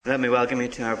Let me welcome you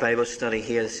to our Bible study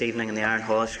here this evening in the Iron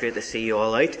Hall. It's great to see you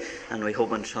all out, and we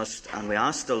hope and trust and we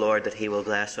ask the Lord that He will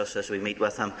bless us as we meet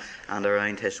with Him and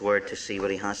around His Word to see what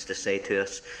He has to say to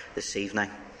us this evening.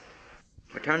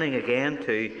 We're turning again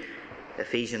to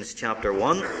Ephesians chapter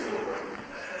 1.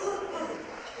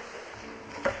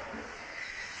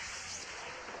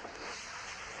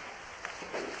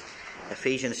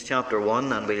 Ephesians chapter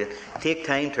 1, and we'll take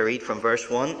time to read from verse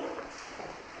 1.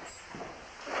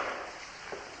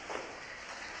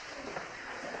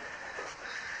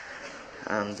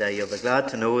 And you'll be glad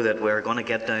to know that we're going to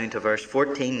get down to verse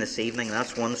 14 this evening.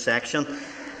 That's one section.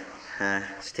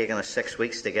 It's taken us 6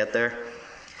 weeks to get there.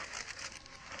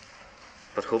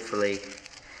 But hopefully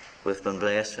we've been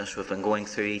blessed as we've been going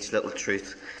through each little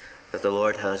truth that the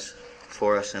Lord has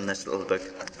for us in this little book.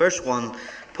 Verse 1,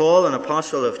 Paul, an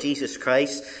apostle of Jesus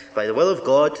Christ, by the will of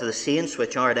God, to the saints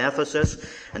which are at Ephesus,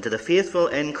 and to the faithful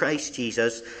in Christ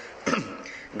Jesus,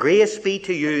 grace be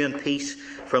to you and peace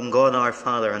from God our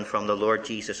Father and from the Lord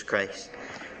Jesus Christ.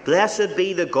 Blessed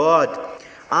be the God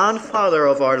and Father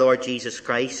of our Lord Jesus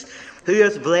Christ, who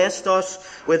hath blessed us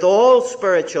with all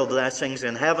spiritual blessings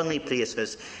in heavenly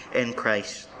places in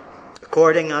Christ,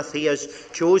 according as He has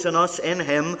chosen us in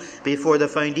Him before the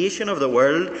foundation of the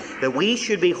world, that we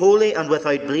should be holy and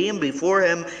without blame before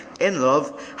Him in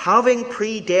love, having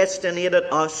predestinated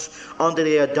us unto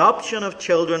the adoption of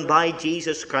children by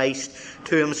Jesus Christ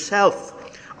to Himself,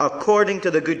 according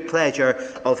to the good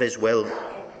pleasure of His will,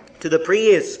 to the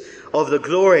praise of the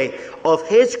glory of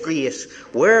His grace,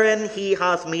 wherein He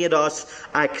hath made us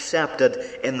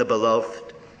accepted in the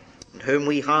Beloved, in whom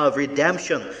we have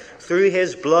redemption through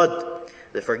His blood,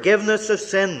 the forgiveness of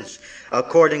sins,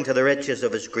 according to the riches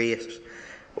of His grace,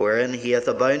 wherein He hath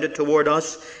abounded toward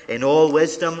us in all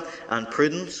wisdom and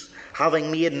prudence,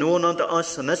 having made known unto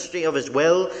us the mystery of His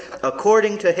will,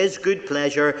 according to His good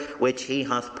pleasure, which He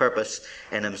hath purposed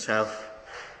in Himself,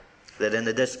 that in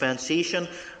the dispensation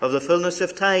of the fullness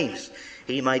of times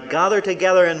He might gather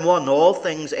together in one all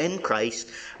things in Christ,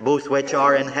 both which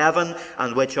are in heaven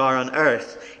and which are on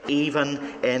earth, even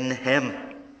in Him,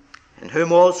 in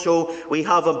whom also we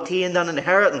have obtained an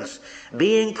inheritance,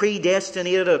 being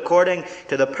predestinated according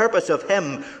to the purpose of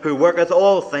Him who worketh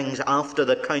all things after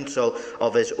the counsel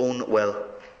of His own will,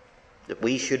 that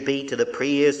we should be to the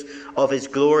praise of His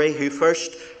glory, who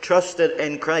first trusted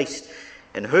in Christ,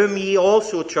 in whom ye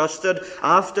also trusted,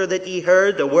 after that ye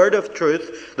heard the word of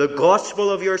truth, the gospel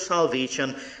of your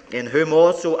salvation, in whom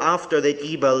also after that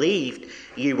ye believed,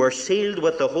 ye were sealed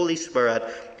with the Holy Spirit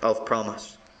of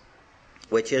promise,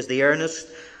 which is the earnest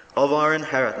of our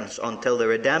inheritance until the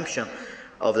redemption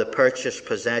of the purchased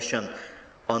possession,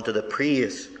 unto the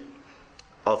praise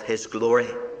of His glory.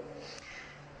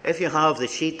 If you have the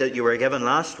sheet that you were given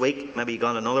last week, maybe you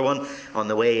got another one on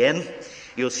the way in,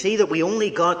 you'll see that we only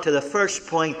got to the first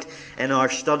point in our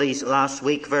studies last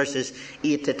week, verses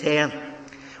 8 to 10.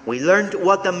 We learned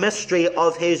what the mystery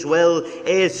of His will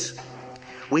is.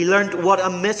 We learned what a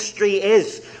mystery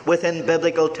is within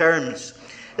biblical terms.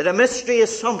 That a mystery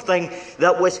is something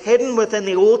that was hidden within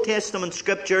the Old Testament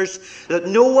Scriptures that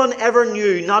no one ever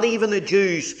knew, not even the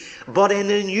Jews. But in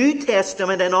the New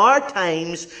Testament, in our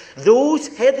times, those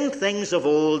hidden things of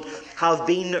old have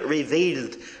been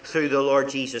revealed through the Lord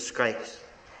Jesus Christ.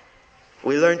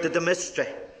 We learned that the mystery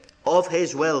of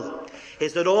His will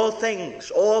is that all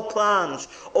things, all plans,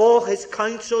 all His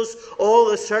counsels, all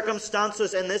the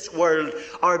circumstances in this world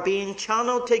are being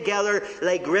channeled together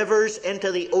like rivers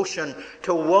into the ocean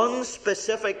to one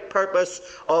specific purpose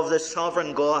of the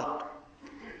sovereign God.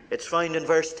 It's found in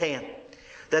verse 10,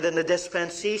 that in the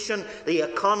dispensation, the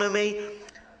economy,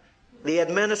 the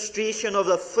administration of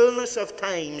the fullness of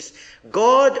times,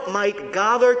 God might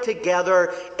gather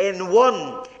together in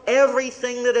one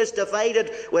everything that is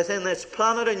divided within this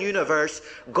planet and universe.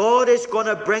 God is going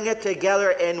to bring it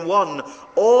together in one,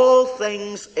 all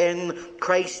things in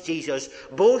Christ Jesus,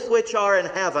 both which are in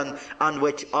heaven and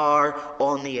which are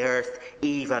on the earth,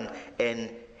 even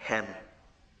in Him.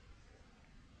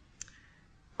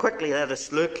 Quickly, let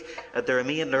us look at the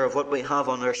remainder of what we have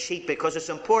on our sheet, because it's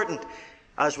important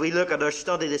as we look at our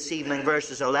study this evening,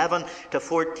 verses 11 to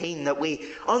 14, that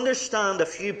we understand a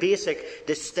few basic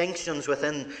distinctions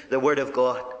within the Word of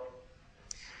God.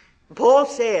 Paul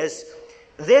says,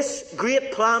 this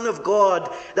great plan of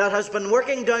God that has been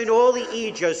working down all the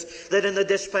ages, that in the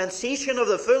dispensation of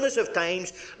the fullness of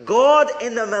times, God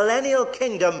in the millennial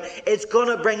kingdom is going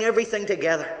to bring everything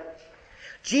together.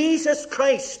 Jesus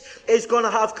Christ is going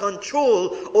to have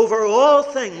control over all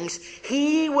things.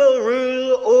 He will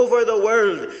rule over the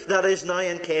world that is now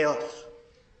in chaos.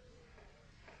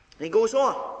 And he goes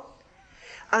on.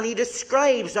 And he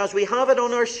describes, as we have it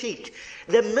on our sheet,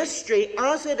 the mystery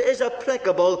as it is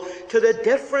applicable to the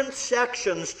different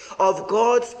sections of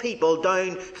God's people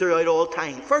down throughout all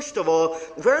time. First of all,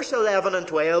 verse 11 and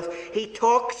 12, he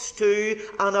talks to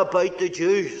and about the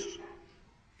Jews,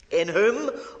 in whom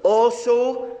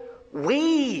also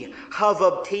we have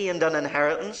obtained an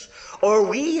inheritance, or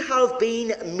we have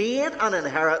been made an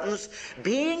inheritance,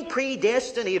 being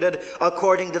predestinated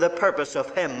according to the purpose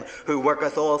of him who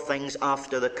worketh all things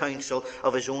after the counsel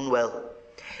of his own will,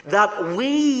 that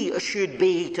we should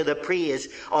be to the praise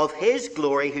of his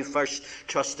glory who first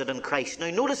trusted in Christ. Now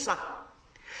notice that.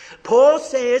 Paul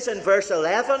says in verse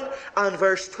 11 and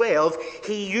verse 12,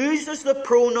 he uses the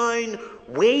pronoun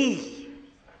we.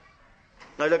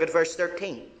 Now look at verse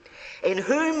 13. In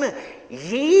whom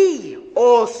ye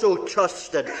also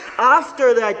trusted,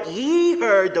 after that ye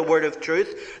heard the word of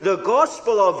truth, the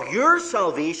gospel of your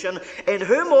salvation, in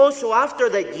whom also after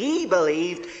that ye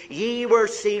believed, ye were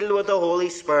sealed with the Holy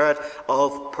Spirit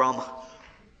of promise.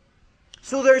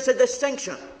 So there's a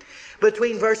distinction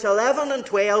between verse 11 and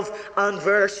 12 and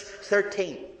verse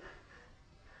 13.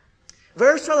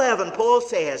 Verse 11, Paul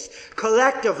says,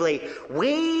 collectively,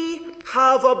 we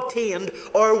have obtained,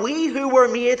 or we who were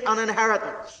made an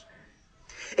inheritance.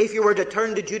 If you were to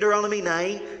turn to Deuteronomy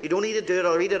 9, you don't need to do it,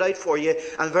 I'll read it out for you.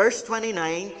 And verse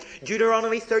 29,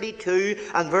 Deuteronomy 32,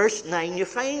 and verse 9, you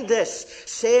find this,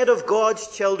 said of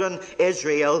God's children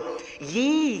Israel,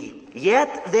 ye,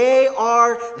 yet they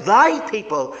are thy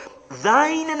people,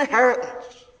 thine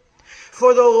inheritance.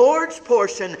 For the Lord's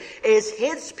portion is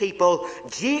his people,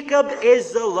 Jacob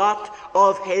is the lot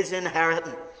of his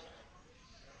inheritance.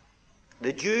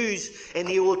 The Jews in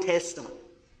the Old Testament,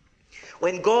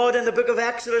 when God in the book of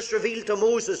Exodus revealed to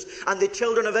Moses and the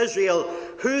children of Israel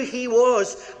who he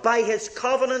was by his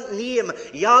covenant name,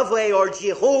 Yahweh or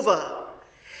Jehovah,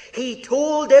 he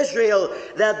told Israel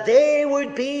that they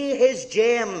would be his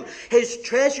gem, his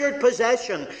treasured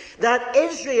possession, that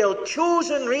Israel,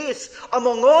 chosen race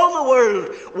among all the world,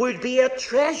 would be a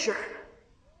treasure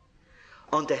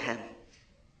unto him.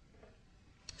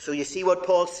 So you see what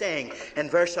Paul's saying in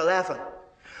verse 11.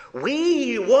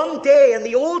 We, one day in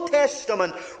the Old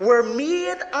Testament, were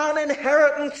made an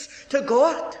inheritance to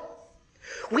God.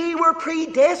 We were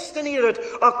predestinated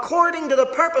according to the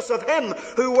purpose of him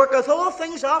who worketh all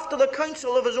things after the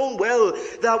counsel of his own will,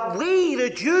 that we, the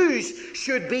Jews,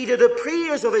 should be to the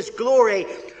praise of his glory,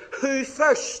 who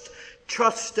first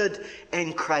trusted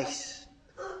in Christ.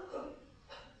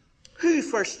 Who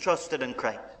first trusted in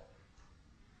Christ?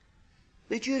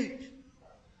 The Jews.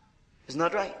 Isn't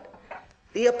that right?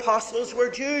 The apostles were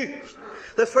Jews.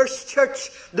 The first church,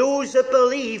 those that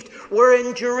believed, were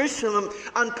in Jerusalem.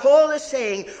 And Paul is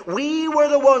saying, we were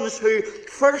the ones who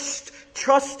first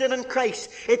trusted in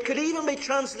Christ. It could even be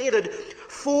translated,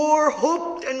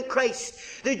 forehoped in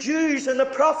Christ. The Jews and the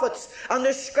prophets and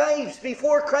the scribes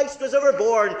before Christ was ever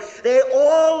born, they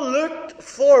all looked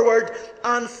forward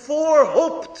and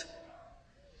forehoped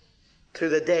to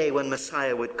the day when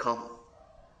Messiah would come.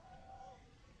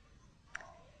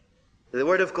 The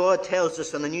Word of God tells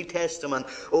us in the New Testament,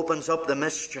 opens up the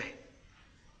mystery,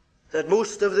 that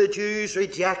most of the Jews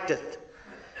rejected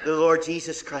the Lord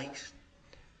Jesus Christ.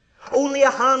 Only a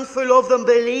handful of them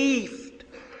believed.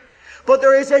 But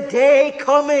there is a day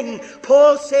coming,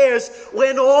 Paul says,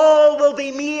 when all will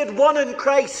be made one in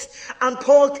Christ. And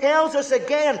Paul tells us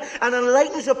again, and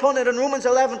enlightens upon it in Romans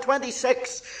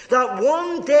 11:26, that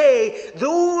one day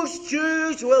those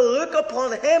Jews will look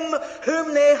upon him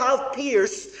whom they have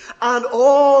pierced, and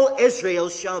all Israel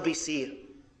shall be saved.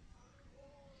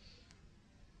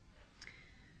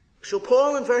 So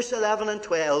Paul in verse 11 and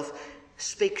 12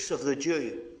 speaks of the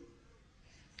Jew.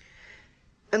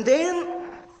 And then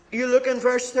you look in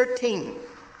verse 13.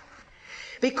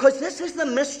 Because this is the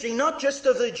mystery, not just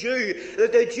of the Jew,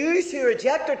 that the Jews who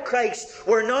rejected Christ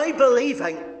were now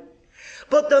believing,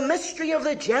 but the mystery of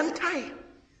the Gentile,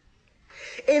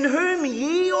 in whom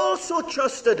ye also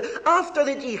trusted, after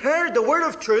that ye heard the word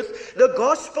of truth, the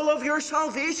gospel of your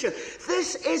salvation.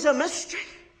 This is a mystery.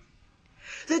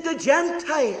 That the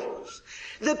Gentiles,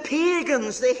 the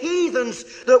pagans, the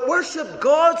heathens that worship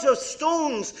gods of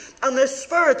stones and the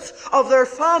spirits of their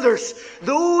fathers,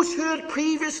 those who had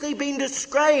previously been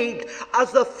described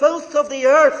as the filth of the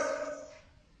earth,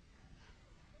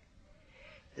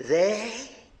 they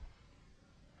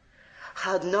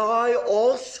had now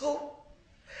also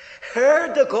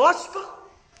heard the gospel.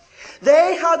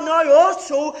 They had now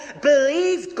also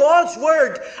believed God's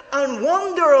word, and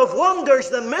wonder of wonders,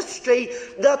 the mystery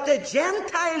that the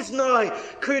Gentiles now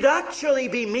could actually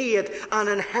be made an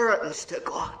inheritance to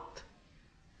God.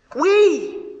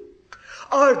 We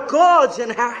are God's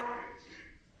inheritance.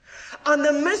 And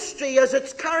the mystery, as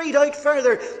it's carried out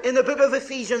further in the book of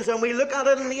Ephesians, and we look at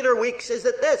it in later weeks, is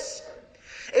that this: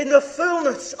 in the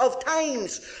fullness of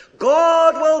times,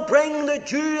 God will bring the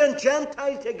Jew and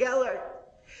Gentile together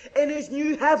in his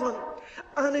new heaven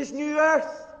and his new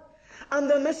earth. And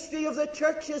the mystery of the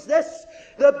church is this: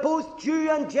 that both Jew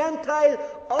and Gentile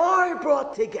are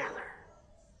brought together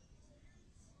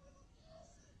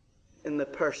in the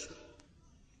person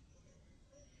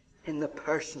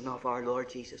of our Lord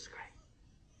Jesus Christ.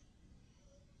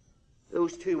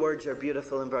 Those two words are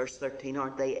beautiful in verse 13,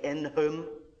 aren't they? In whom.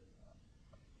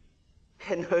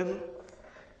 In whom?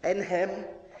 In him.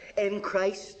 In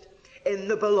Christ. In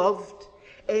the beloved.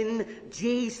 In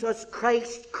Jesus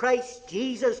Christ. Christ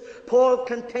Jesus. Paul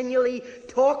continually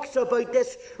talks about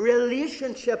this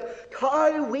relationship.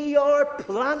 How we are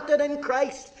planted in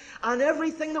Christ. And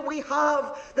everything that we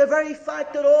have, the very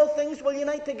fact that all things will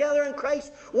unite together in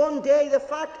Christ one day, the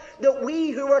fact that we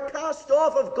who were cast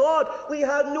off of God, we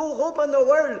had no hope in the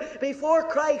world before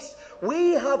Christ,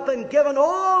 we have been given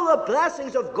all the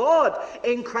blessings of God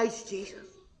in Christ Jesus.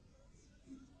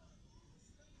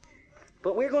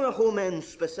 But we're going to home in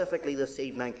specifically this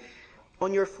evening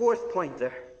on your fourth point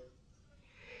there.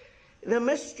 The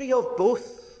mystery of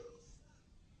both.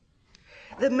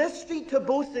 The mystery to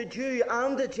both the Jew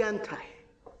and the Gentile.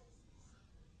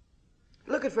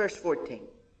 Look at verse 14.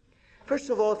 First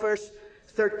of all, verse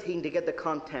 13 to get the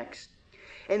context.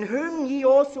 In whom ye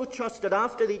also trusted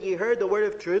after that ye heard the word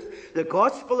of truth, the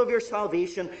gospel of your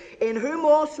salvation, in whom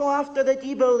also after that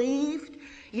ye believed,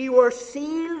 ye were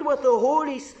sealed with the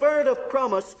Holy Spirit of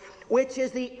promise, which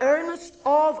is the earnest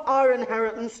of our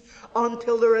inheritance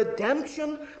until the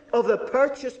redemption of the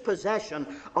purchased possession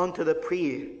unto the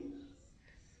praise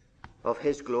of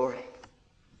his glory.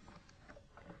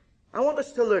 I want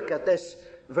us to look at this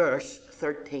verse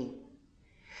 13,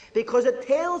 because it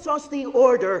tells us the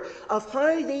order of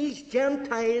how these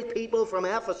Gentile people from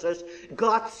Ephesus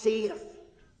got saved.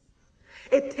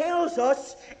 It tells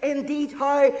us indeed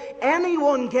how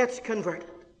anyone gets converted.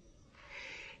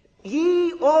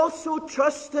 Ye also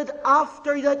trusted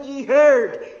after that ye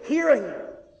heard. Hearing.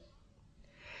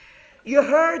 You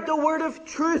heard the word of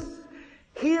truth,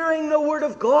 hearing the word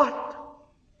of God.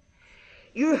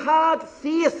 You had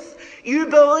faith. You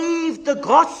believed the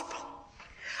gospel.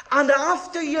 And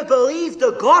after you believed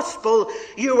the gospel,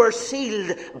 you were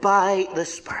sealed by the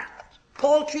Spirit.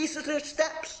 Paul traces their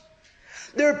steps,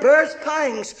 their birth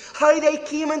pangs, how they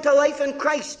came into life in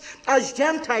Christ as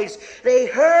Gentiles. They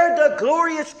heard the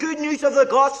glorious good news of the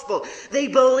gospel. They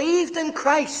believed in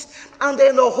Christ. And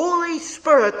then the Holy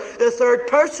Spirit, the third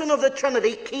person of the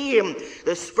Trinity, came,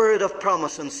 the Spirit of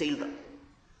promise, and sealed them.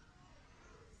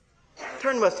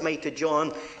 Turn with me to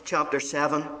John chapter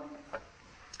 7.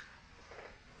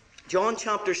 John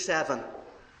chapter 7.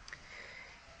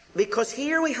 Because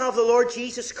here we have the Lord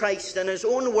Jesus Christ in his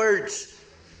own words,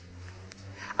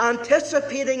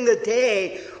 anticipating the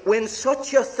day when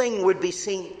such a thing would be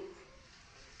seen.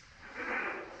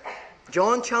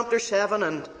 John chapter 7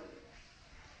 and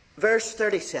verse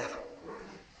 37.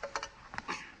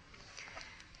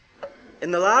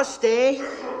 In the last day,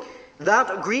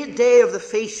 that great day of the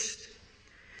feast,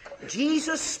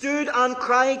 Jesus stood and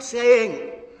cried,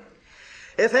 saying,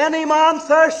 If any man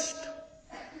thirst,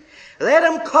 let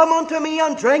him come unto me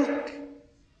and drink.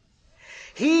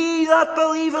 He that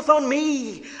believeth on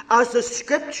me, as the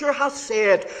Scripture hath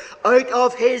said, out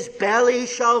of his belly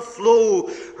shall flow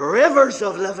rivers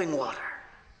of living water.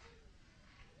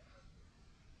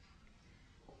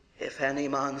 If any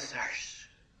man thirst.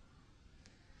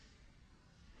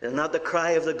 Isn't that the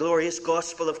cry of the glorious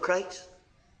gospel of Christ?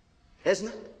 Isn't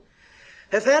it?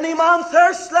 If any man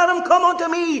thirst, let him come unto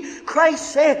me,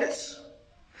 Christ says.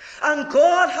 And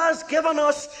God has given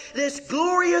us this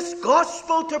glorious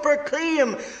gospel to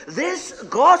proclaim, this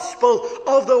gospel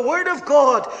of the Word of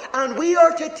God. And we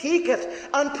are to take it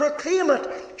and proclaim it,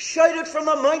 shout it from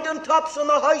the mountaintops and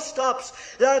the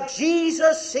housetops, that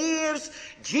Jesus saves,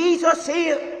 Jesus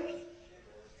saves.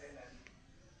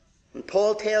 And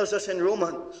Paul tells us in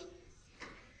Romans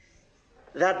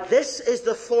that this is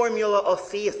the formula of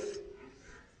faith.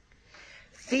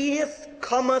 Faith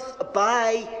cometh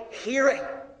by hearing,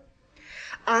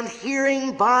 and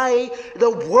hearing by the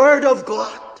Word of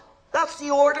God. That's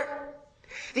the order.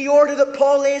 The order that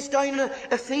Paul lays down in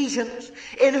Ephesians.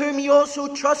 In whom ye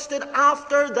also trusted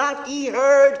after that ye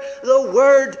heard the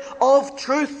word of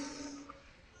truth.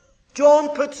 John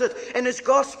puts it in his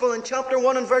Gospel in chapter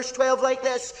 1 and verse 12 like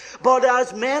this. But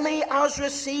as many as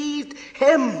received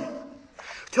him,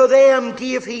 to them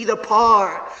gave he the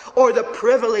power, or the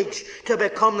privilege, to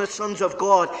become the sons of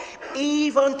God,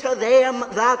 even to them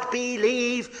that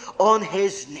believe on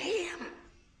his name.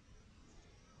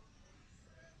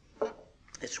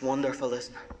 It's wonderful,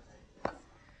 isn't it?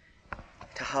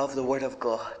 To have the Word of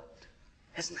God,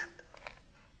 isn't it?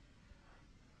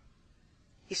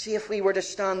 You see, if we were to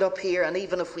stand up here, and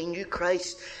even if we knew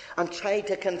Christ and tried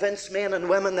to convince men and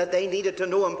women that they needed to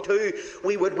know Him too,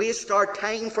 we would waste our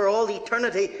time for all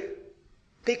eternity,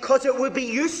 because it would be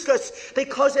useless,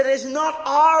 because it is not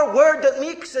our word that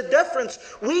makes a difference.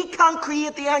 We can't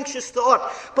create the anxious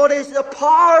thought, but it's the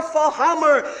powerful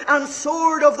hammer and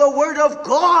sword of the Word of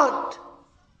God.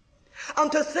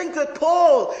 And to think that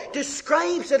Paul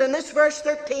describes it in this verse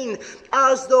 13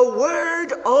 as the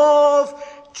word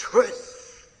of truth.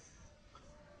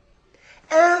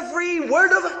 Every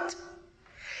word of it,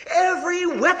 every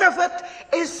whit of it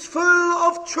is full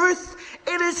of truth.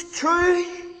 It is true.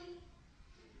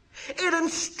 It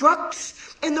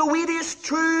instructs in the weightiest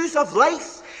truths of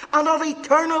life and of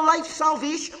eternal life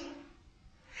salvation.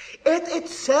 It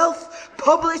itself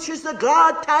publishes the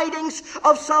glad tidings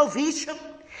of salvation.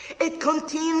 It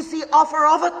contains the offer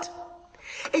of it.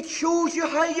 It shows you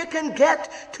how you can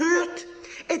get to it.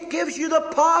 It gives you the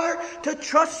power to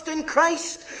trust in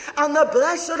Christ, and the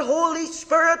blessed Holy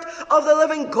Spirit of the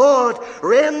living God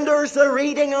renders the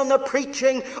reading and the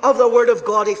preaching of the Word of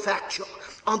God effectual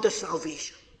unto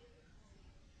salvation.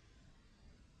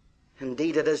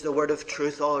 Indeed, it is the word of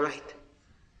truth, all right.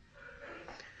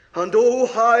 And oh,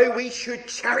 how we should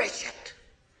cherish it.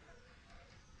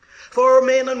 For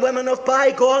men and women of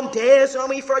bygone days, and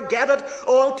we forget it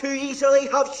all too easily,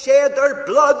 have shed their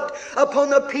blood upon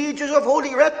the pages of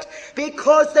Holy Writ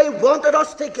because they wanted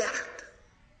us to get it.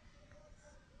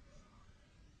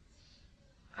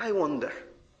 I wonder,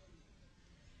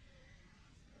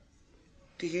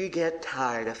 do you get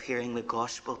tired of hearing the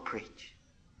gospel preached?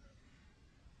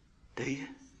 Do you?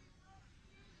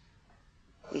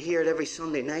 You hear it every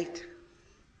Sunday night.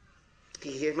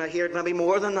 You hear it maybe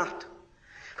more than that.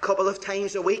 A couple of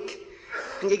times a week.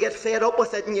 And you get fed up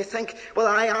with it and you think, well,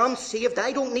 I am saved.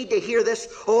 I don't need to hear this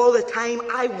all the time.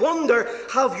 I wonder,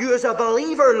 have you as a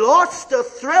believer lost the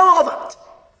thrill of it?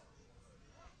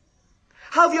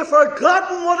 Have you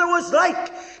forgotten what it was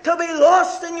like to be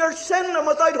lost in your sin and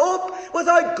without hope,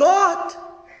 without God?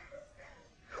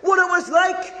 What it was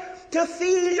like to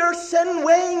feel your sin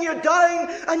weighing you down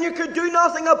and you could do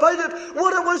nothing about it.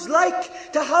 What it was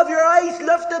like to have your eyes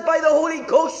lifted by the Holy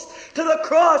Ghost to the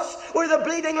cross where the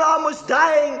bleeding lamb was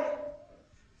dying.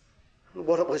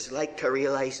 What it was like to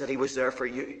realize that He was there for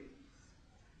you.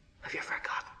 Have you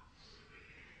forgotten?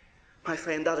 My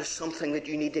friend, that is something that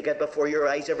you need to get before your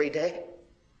eyes every day.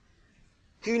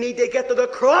 You need to get to the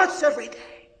cross every day.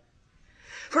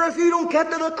 For if you don't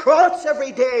get to the cross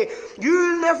every day,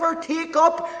 you'll never take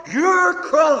up your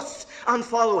cross and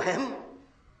follow Him.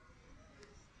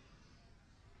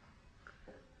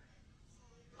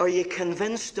 Are you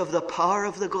convinced of the power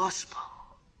of the gospel?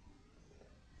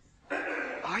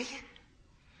 Are you?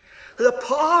 The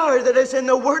power that is in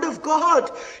the Word of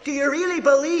God. Do you really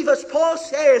believe, as Paul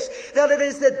says, that it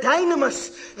is the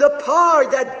dynamis, the power,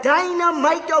 the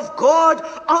dynamite of God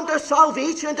unto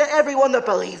salvation to everyone that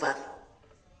believeth?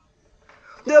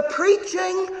 The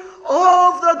preaching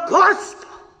of the gospel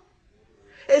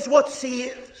is what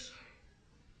saves.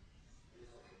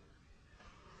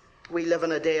 We live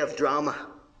in a day of drama.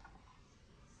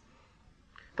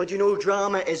 But you know,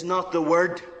 drama is not the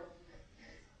Word.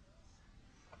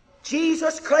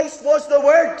 Jesus Christ was the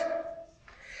Word.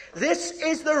 This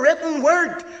is the written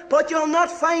Word, but you'll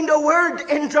not find a word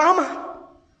in drama.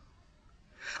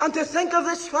 And to think of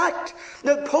this fact,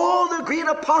 that Paul, the great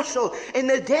apostle, in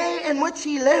the day in which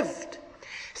he lived,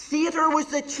 theatre was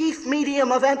the chief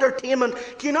medium of entertainment.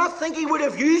 Do you not think he would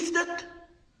have used it?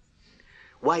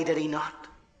 Why did he not?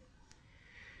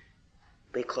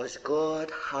 Because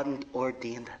God hadn't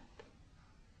ordained it.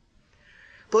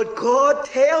 But God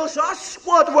tells us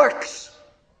what works.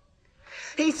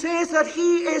 He says that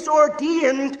He is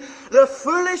ordained the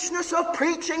foolishness of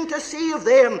preaching to save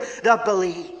them that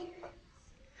believe.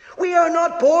 We are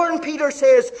not born, Peter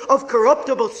says, of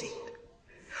corruptible seed,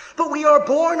 but we are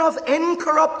born of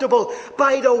incorruptible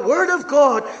by the Word of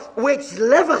God, which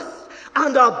liveth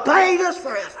and abideth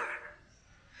forever.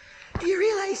 Do you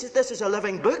realize that this is a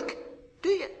living book? Do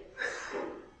you?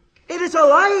 It is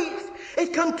alive.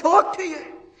 It can talk to you.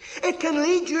 It can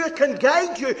lead you. It can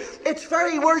guide you. Its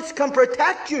very words can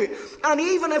protect you. And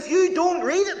even if you don't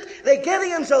read it, the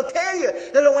Gideons will tell you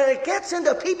that when it gets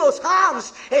into people's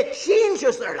hands, it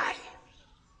changes their lives.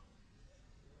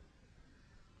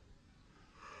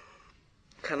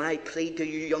 Can I plead to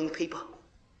you young people?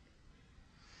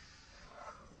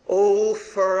 Oh,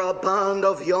 for a band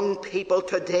of young people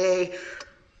today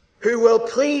who will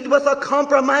plead with a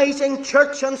compromising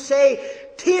church and say,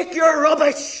 take your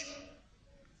rubbish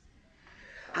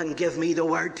and give me the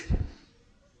word.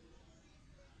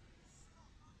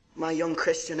 My young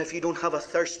Christian, if you don't have a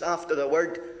thirst after the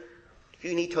word,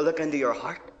 you need to look into your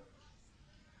heart.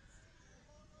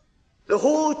 The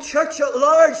whole church at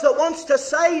large that wants to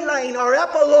sideline or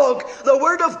epilogue the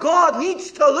word of God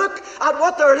needs to look at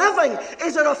what they're living.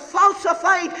 Is it a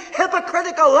falsified,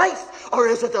 hypocritical life, or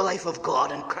is it the life of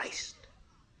God in Christ?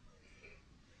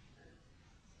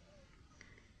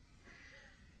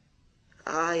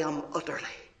 I am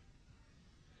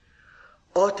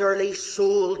utterly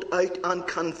sold out and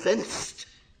convinced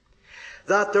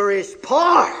that there is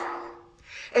power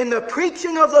in the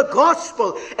preaching of the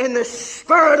gospel in the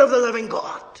Spirit of the living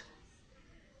God.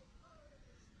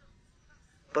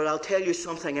 But I'll tell you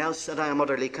something else that I am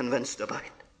utterly convinced about.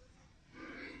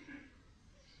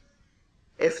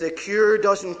 If the cure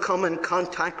doesn't come in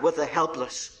contact with the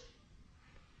helpless,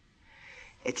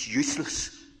 it's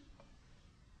useless.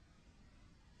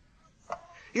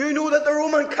 You know that the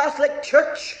Roman Catholic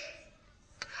Church,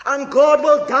 and God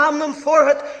will damn them for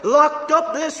it, locked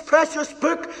up this precious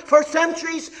book for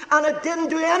centuries, and it didn't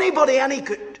do anybody any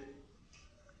good.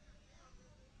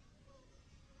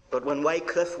 But when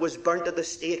Wycliffe was burnt at the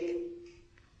stake,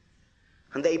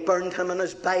 and they burned him and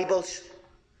his Bibles,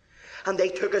 and they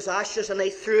took his ashes and they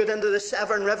threw it into the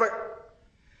Severn River,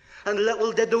 and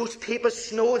little did those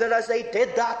papists know that as they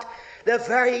did that, the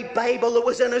very Bible that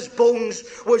was in his bones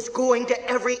was going to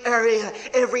every area,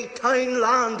 every town,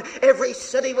 land, every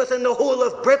city within the whole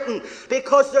of Britain,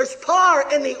 because there's power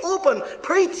in the open,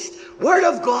 preached Word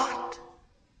of God.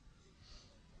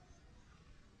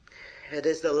 It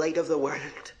is the light of the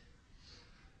world.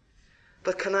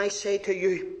 But can I say to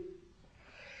you,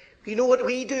 you know what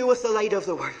we do with the light of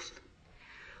the world?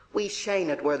 We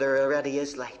shine it where there already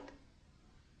is light.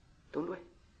 Don't we?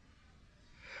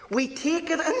 We take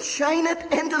it and shine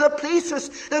it into the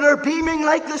places that are beaming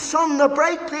like the sun, the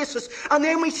bright places, and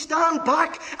then we stand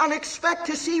back and expect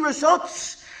to see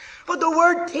results. But the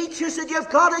Word teaches that you've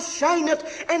got to shine it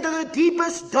into the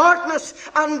deepest darkness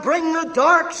and bring the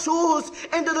dark souls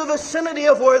into the vicinity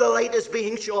of where the light is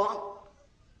being shone.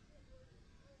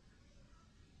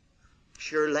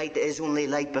 Sure, light is only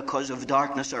light because of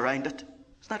darkness around it.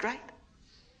 Isn't that right?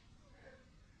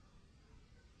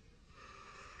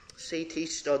 C.T.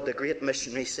 Studd, the great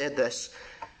missionary, said this: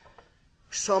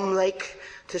 some like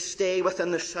to stay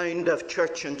within the sound of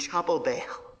church and chapel bell,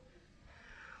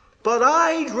 but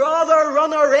I'd rather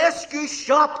run a rescue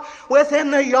shop within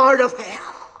the yard of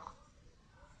hell.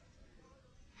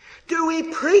 Do we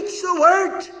preach the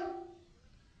Word?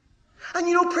 And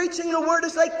you know, preaching the Word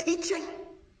is like teaching.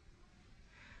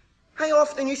 I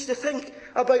often used to think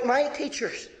about my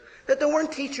teachers, that they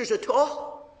weren't teachers at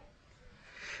all.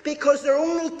 Because they're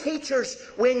only teachers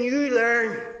when you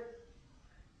learn.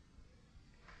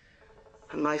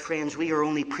 And my friends, we are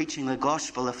only preaching the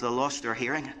gospel if the lost are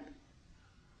hearing it.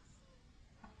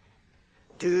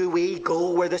 Do we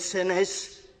go where the sin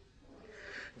is?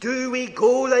 Do we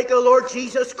go like the Lord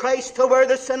Jesus Christ to where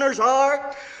the sinners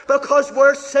are? Because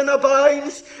where sin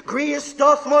abounds, grace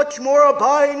doth much more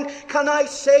abound. Can I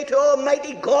say to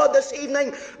Almighty God this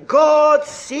evening, God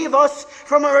save us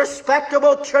from a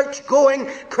respectable church-going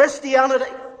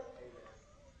Christianity.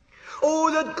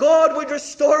 Oh, that God would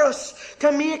restore us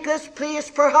to make this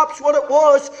place perhaps what it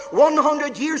was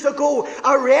 100 years ago,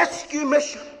 a rescue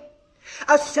mission.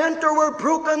 A centre where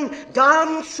broken,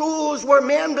 damned souls were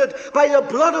mended by the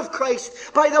blood of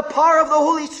Christ, by the power of the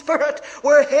Holy Spirit,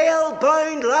 where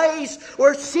hell-bound lives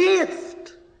were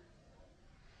saved.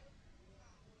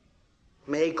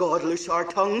 May God loose our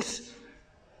tongues.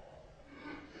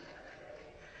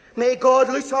 May God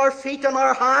loose our feet and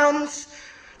our hands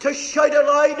to shout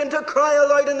aloud and to cry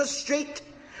aloud in the street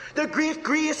the great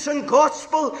grace and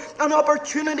gospel and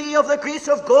opportunity of the grace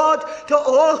of God to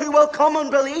all who will come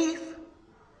and believe.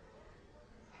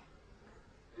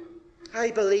 I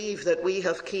believe that we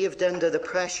have caved into the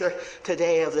pressure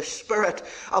today of the spirit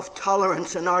of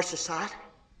tolerance in our society.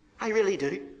 I really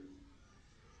do.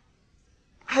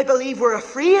 I believe we're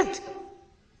afraid.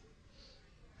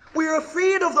 We're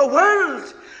afraid of the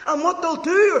world and what they'll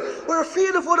do. We're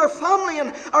afraid of what our family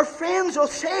and our friends will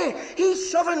say. He's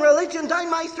shoving religion down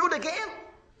my throat again.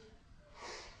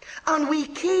 And we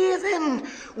cave in.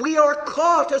 We are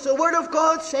caught, as the Word of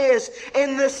God says,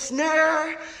 in the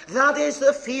snare that is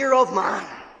the fear of man.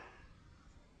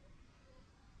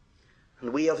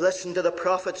 And we have listened to the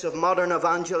prophets of modern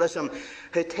evangelism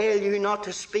who tell you not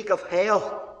to speak of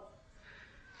hell,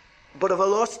 but of a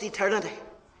lost eternity.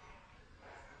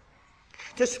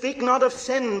 To speak not of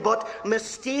sin, but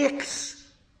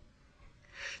mistakes.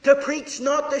 To preach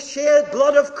not the shed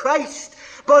blood of Christ,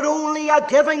 but only a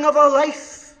giving of a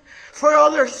life for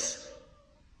others.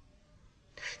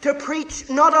 To preach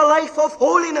not a life of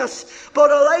holiness,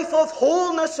 but a life of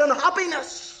wholeness and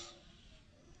happiness.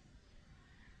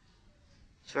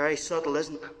 It's very subtle,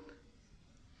 isn't it?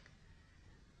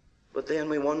 But then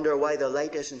we wonder why the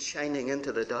light isn't shining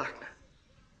into the darkness.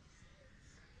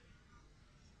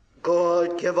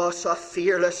 God, give us a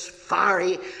fearless,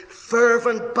 fiery,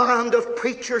 fervent band of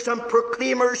preachers and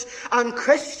proclaimers and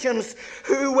Christians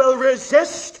who will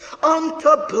resist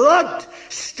unto blood,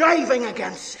 striving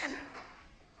against sin.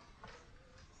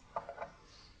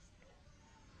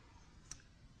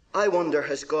 I wonder,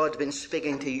 has God been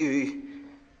speaking to you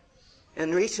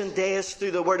in recent days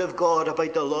through the Word of God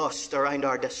about the lost around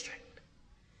our district?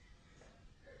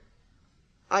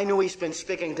 I know He's been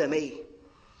speaking to me.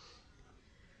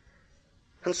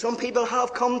 And some people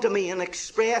have come to me and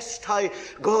expressed how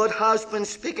God has been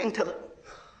speaking to them.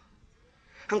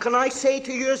 And can I say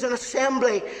to you as an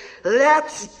assembly,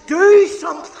 let's do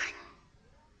something.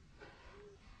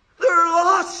 They're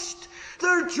lost.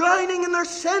 They're drowning in their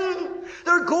sin.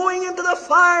 They're going into the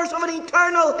fires of an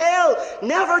eternal hell,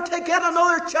 never to get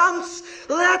another chance.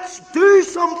 Let's do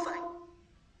something.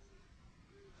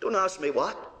 Don't ask me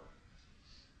what.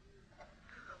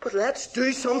 But let's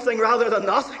do something rather than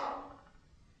nothing.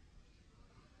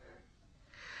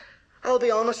 I'll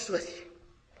be honest with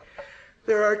you.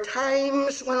 There are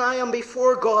times when I am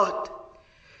before God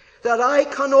that I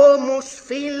can almost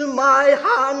feel my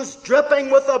hands dripping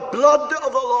with the blood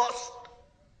of the lost.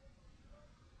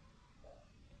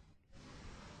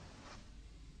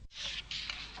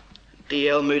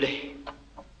 D.L. Moody.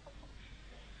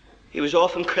 He was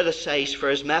often criticised for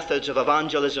his methods of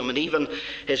evangelism and even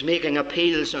his making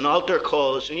appeals and altar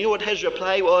calls. And you know what his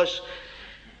reply was?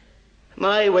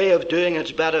 My way of doing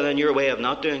it's better than your way of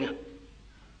not doing it.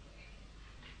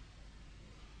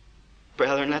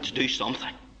 Brethren, let's do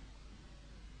something.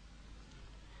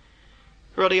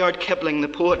 Rudyard Kipling, the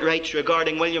poet, writes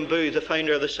regarding William Booth, the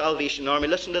founder of the Salvation Army.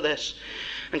 Listen to this.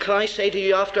 And can I say to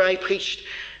you, after I preached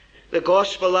the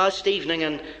gospel last evening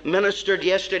and ministered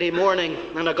yesterday morning,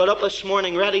 and I got up this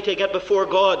morning ready to get before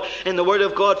God in the Word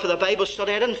of God for the Bible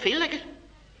study, I didn't feel like it.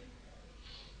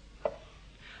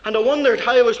 And I wondered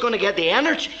how I was going to get the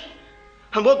energy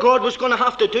and what God was going to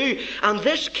have to do. And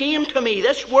this came to me,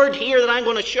 this word here that I'm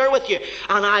going to share with you,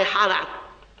 and I had a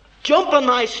jump in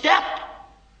my step.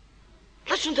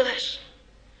 Listen to this.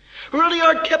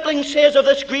 Rudyard Kipling says of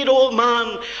this great old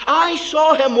man, I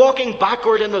saw him walking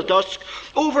backward in the dusk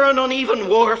over an uneven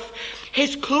wharf,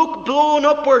 his cloak blown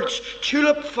upwards,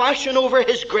 tulip fashion over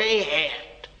his grey head.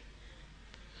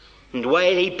 And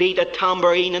while he beat a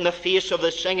tambourine in the face of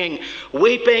the singing,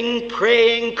 weeping,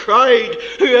 praying crowd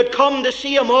who had come to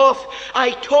see him off,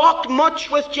 I talked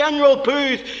much with General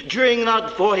Booth during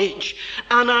that voyage,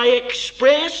 and I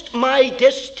expressed my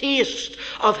distaste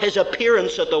of his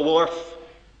appearance at the wharf.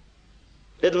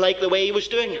 Didn't like the way he was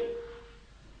doing it.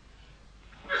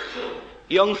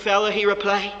 Young fella, he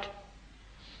replied,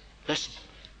 listen,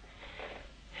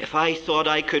 if I thought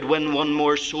I could win one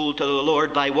more soul to the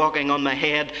Lord by walking on my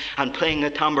head and playing the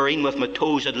tambourine with my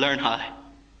toes, I'd learn how.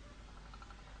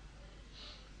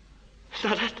 Is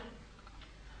that it?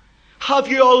 Have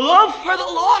you a love for the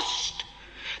lost,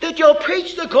 that you'll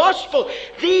preach the gospel?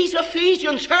 These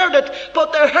Ephesians heard it,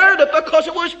 but they heard it because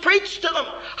it was preached to them.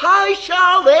 How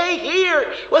shall they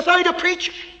hear without a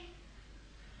preacher?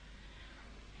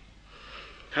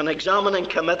 An examining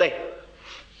committee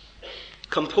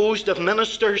composed of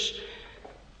ministers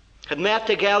had met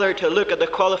together to look at the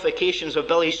qualifications of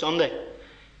Billy Sunday.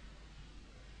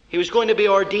 He was going to be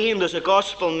ordained as a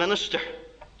gospel minister.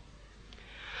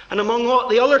 And among all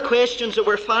the other questions that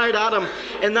were fired at him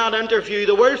in that interview,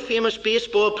 the world-famous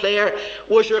baseball player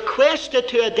was requested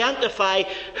to identify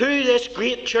who this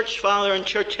great church father in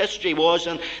church history was,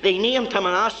 and they named him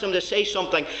and asked him to say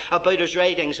something about his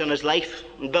writings and his life.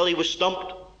 And Billy was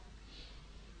stumped.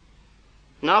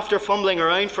 And after fumbling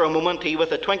around for a moment, he,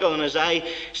 with a twinkle in his eye,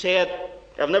 said,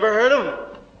 I've never heard of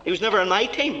him. He was never on my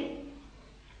team.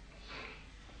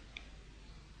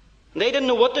 And they didn't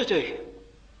know what to do.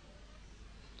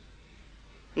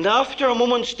 And after a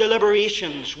moment's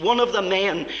deliberations, one of the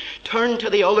men turned to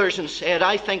the others and said,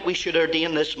 I think we should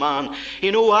ordain this man.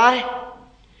 You know why?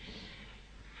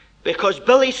 Because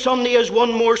Billy Sunday has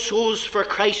won more souls for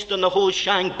Christ than the whole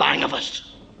shang bang of us.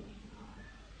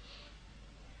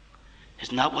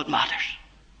 Isn't that what matters?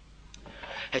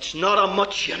 It's not how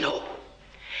much you know.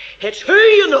 It's who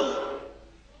you know.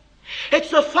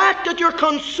 It's the fact that you're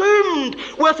consumed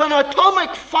with an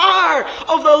atomic fire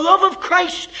of the love of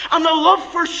Christ and the love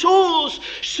for souls,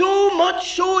 so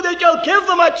much so that you'll give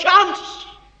them a chance.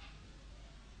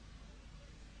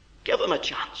 Give them a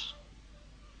chance.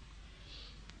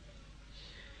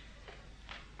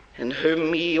 in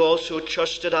whom ye also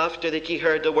trusted after that ye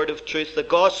heard the word of truth, the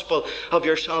gospel of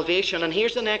your salvation. And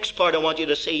here's the next part I want you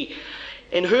to see.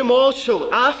 In whom also,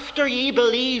 after ye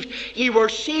believed, ye were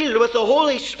sealed with the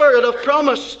Holy Spirit of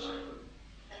promise.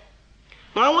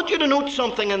 Now I want you to note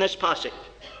something in this passage.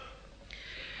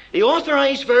 The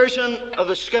authorized version of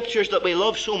the scriptures that we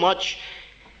love so much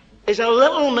is a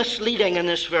little misleading in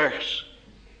this verse.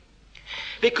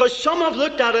 Because some have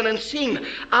looked at it and seen,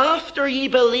 after ye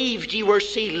believed, ye were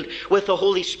sealed with the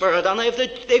Holy Spirit. And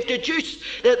they've deduced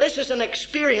that this is an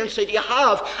experience that you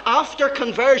have after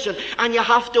conversion, and you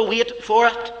have to wait for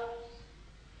it.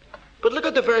 But look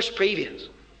at the verse previous.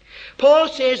 Paul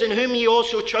says, in whom ye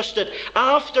also trusted,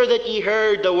 after that ye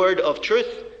heard the word of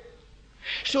truth.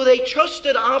 So they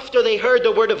trusted after they heard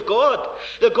the word of God,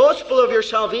 the gospel of your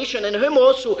salvation, in whom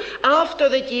also, after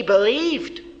that ye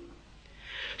believed.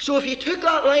 So if you took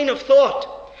that line of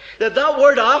thought, that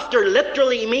word after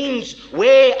literally means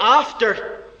way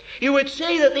after, you would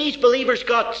say that these believers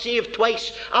got saved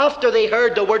twice, after they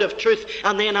heard the word of truth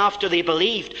and then after they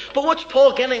believed. But what's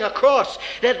Paul getting across?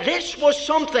 That this was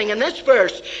something, in this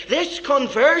verse, this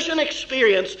conversion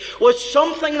experience was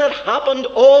something that happened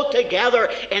all together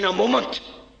in a moment.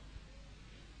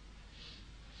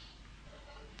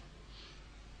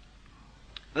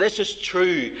 This is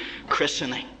true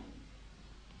christening.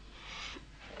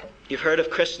 You've heard of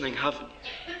christening, haven't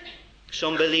you?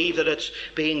 Some believe that it's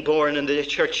being born into the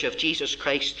church of Jesus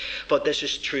Christ, but this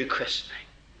is true christening.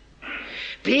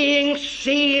 Being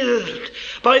sealed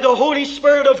by the Holy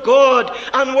Spirit of God,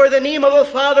 and where the name of a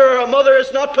father or a mother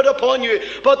is not put upon you,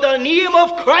 but the name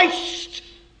of Christ.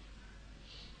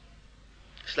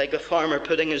 It's like a farmer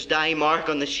putting his dye mark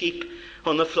on the sheep,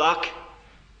 on the flock.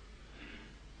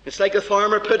 It's like a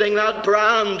farmer putting that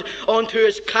brand onto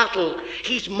his cattle.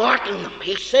 He's marking them.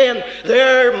 He's saying,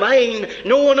 they're mine.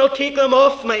 No one will take them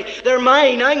off me. They're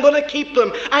mine. I'm going to keep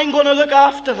them. I'm going to look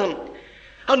after them.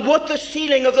 And what the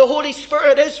sealing of the Holy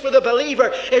Spirit is for the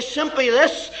believer is simply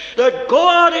this, that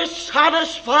God is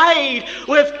satisfied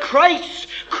with Christ's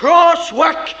cross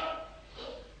work.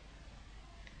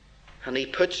 And he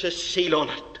puts his seal on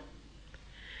it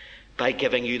by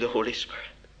giving you the Holy Spirit.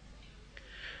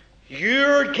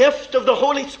 Your gift of the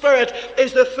Holy Spirit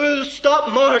is the full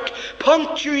stop mark,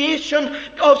 punctuation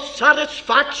of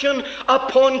satisfaction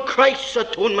upon Christ's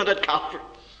atonement at Calvary.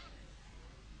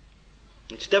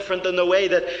 It's different than the way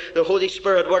that the Holy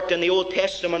Spirit worked in the Old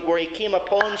Testament, where he came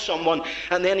upon someone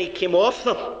and then he came off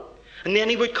them. And then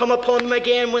he would come upon them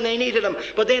again when they needed him.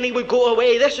 But then he would go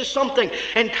away. This is something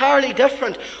entirely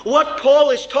different. What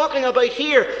Paul is talking about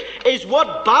here is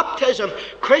what baptism,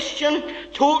 Christian,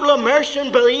 total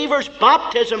immersion believers'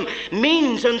 baptism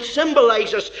means and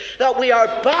symbolizes. That we are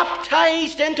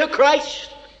baptized into Christ.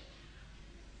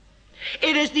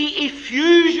 It is the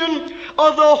effusion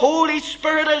of the Holy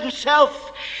Spirit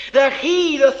himself, that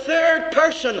he, the third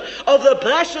person of the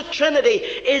Blessed Trinity,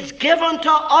 is given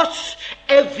to us,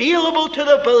 available to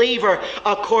the believer,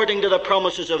 according to the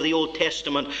promises of the Old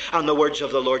Testament and the words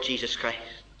of the Lord Jesus Christ.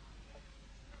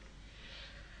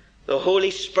 The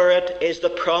Holy Spirit is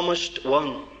the promised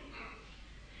one,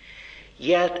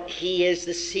 yet he is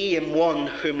the same one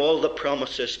whom all the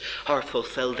promises are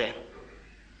fulfilled in.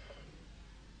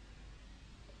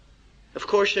 Of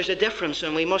course, there's a difference,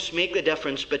 and we must make the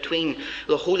difference between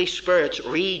the Holy Spirit's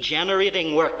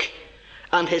regenerating work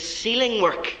and his sealing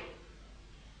work.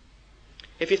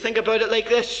 If you think about it like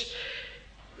this,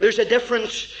 there's a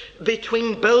difference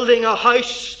between building a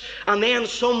house and then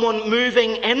someone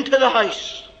moving into the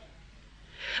house.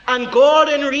 And God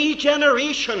in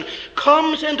regeneration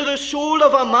comes into the soul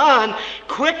of a man,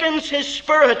 quickens his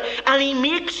spirit, and he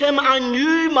makes him a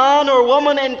new man or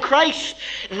woman in Christ,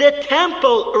 the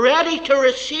temple ready to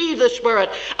receive the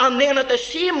Spirit. And then at the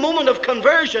same moment of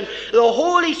conversion, the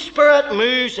Holy Spirit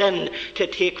moves in to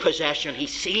take possession. He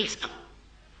seals him.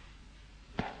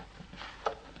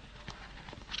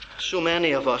 So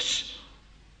many of us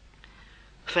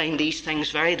find these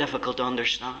things very difficult to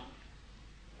understand.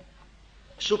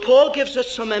 So Paul gives us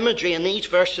some imagery in these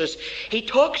verses. He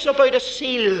talks about a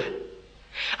seal.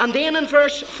 And then in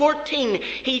verse 14,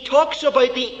 he talks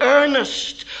about the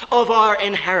earnest of our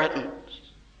inheritance.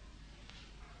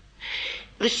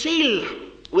 The seal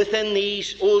within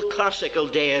these old classical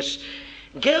days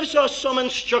gives us some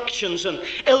instructions and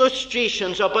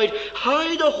illustrations about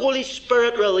how the Holy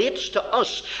Spirit relates to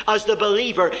us as the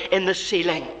believer in the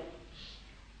sealing.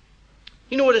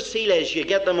 You know what a seal is? You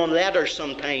get them on letters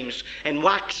sometimes in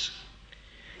wax.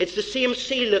 It's the same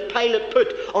seal that Pilate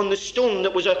put on the stone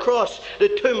that was across the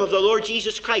tomb of the Lord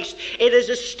Jesus Christ. It is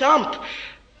a stamp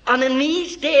And in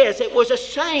these days it was a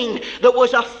sign that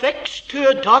was affixed to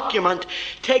a document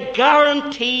to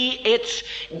guarantee its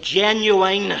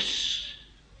genuineness.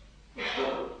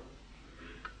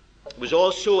 It was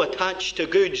also attached to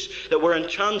goods that were in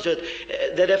transit,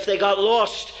 that if they got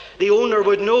lost, the owner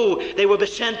would know they would be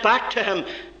sent back to him.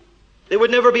 They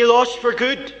would never be lost for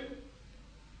good.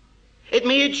 It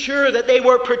made sure that they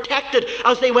were protected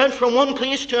as they went from one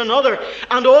place to another.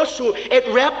 And also it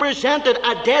represented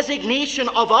a designation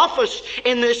of office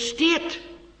in the state.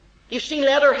 You've seen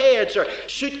letterheads or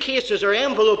suitcases or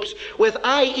envelopes with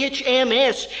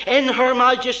IHMS, in Her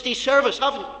Majesty's service,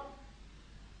 haven't you?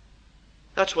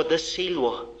 That's what this seal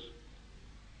was.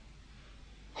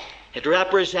 It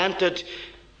represented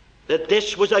that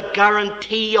this was a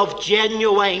guarantee of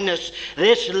genuineness.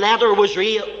 This letter was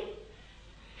real.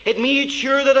 It made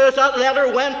sure that as that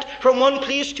letter went from one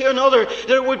place to another, that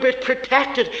it would be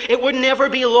protected. It would never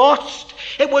be lost.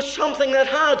 It was something that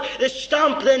had the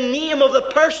stamp, the name of the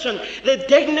person, the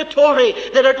dignitary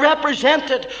that it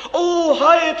represented. Oh,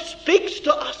 how it speaks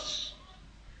to us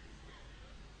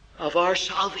of our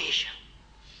salvation.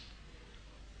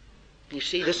 You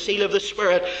see, the seal of the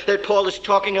Spirit that Paul is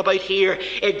talking about here,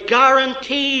 it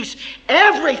guarantees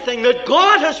everything that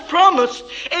God has promised.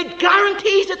 It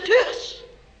guarantees it to us.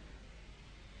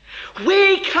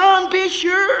 We can be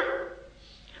sure.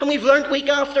 And we've learned week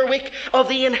after week of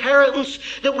the inheritance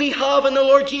that we have in the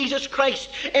Lord Jesus Christ,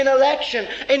 in election,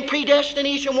 in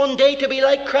predestination one day to be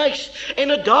like Christ,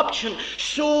 in adoption.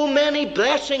 So many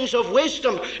blessings of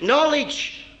wisdom,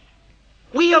 knowledge.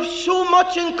 We have so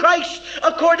much in Christ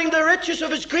according to the riches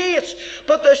of His grace.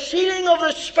 But the sealing of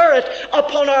the Spirit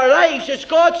upon our lives is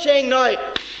God saying, now,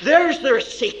 there's the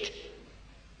receipt.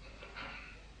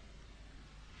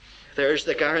 There's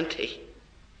the guarantee.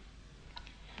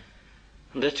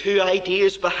 And the two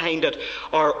ideas behind it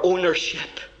are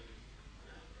ownership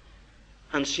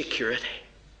and security.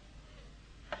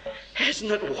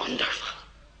 Isn't it wonderful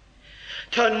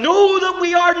to know that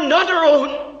we are not our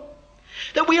own,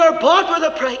 that we are bought with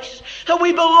a price, that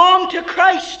we belong to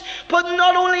Christ, but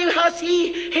not only has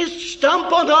He His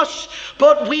stamp on us,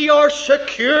 but we are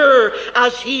secure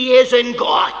as He is in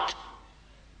God.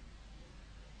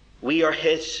 We are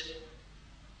His.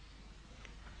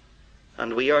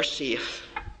 And we are safe.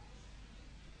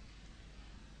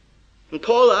 And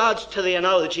Paul adds to the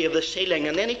analogy of the sealing,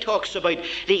 and then he talks about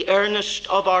the earnest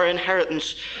of our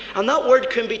inheritance. And that word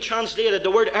can be translated,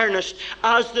 the word earnest,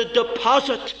 as the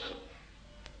deposit.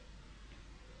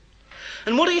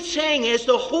 And what he's saying is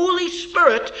the Holy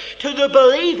Spirit to the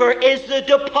believer is the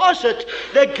deposit,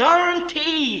 the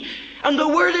guarantee. And the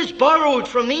word is borrowed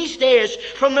from these days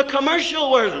from the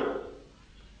commercial world.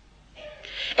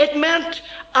 It meant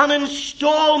an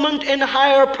installment in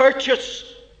hire purchase.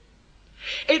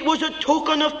 It was a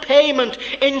token of payment,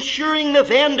 ensuring the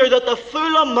vendor that the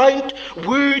full amount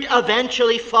would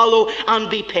eventually follow and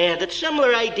be paid. It's a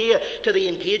similar idea to the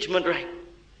engagement ring.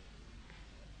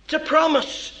 It's a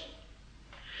promise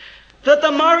that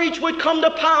the marriage would come to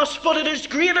pass, but it is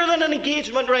greater than an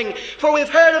engagement ring. For we've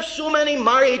heard of so many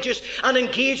marriages and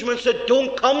engagements that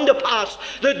don't come to pass,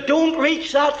 that don't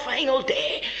reach that final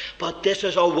day. But this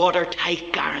is a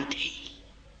watertight guarantee.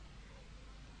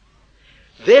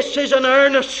 This is an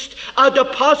earnest, a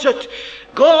deposit.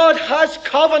 God has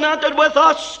covenanted with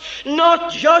us,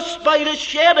 not just by the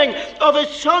shedding of His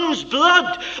Son's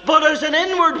blood, but as an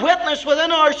inward witness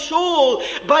within our soul,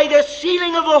 by the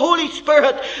sealing of the Holy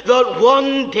Spirit, that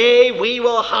one day we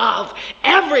will have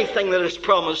everything that is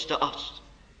promised to us.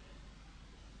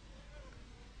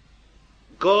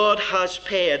 God has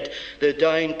paid the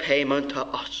down payment to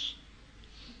us.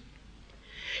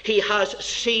 He has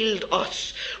sealed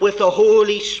us with the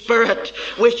Holy Spirit,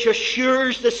 which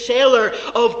assures the seller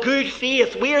of good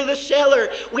faith. We're the seller.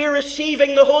 We're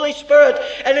receiving the Holy Spirit,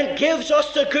 and it gives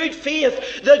us the good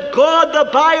faith that God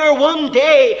the buyer one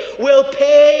day will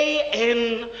pay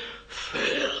in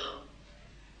full.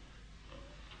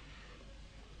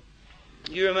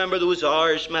 You remember those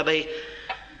hours, maybe.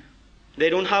 They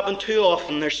don't happen too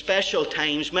often. They're special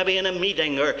times, maybe in a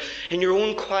meeting or in your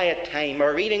own quiet time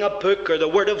or reading a book or the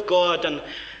Word of God, and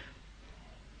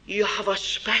you have a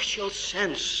special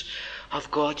sense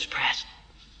of God's presence.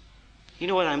 You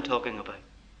know what I'm talking about.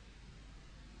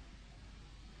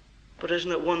 But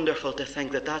isn't it wonderful to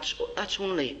think that that's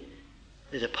only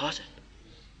the deposit?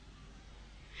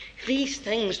 These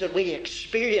things that we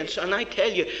experience, and I tell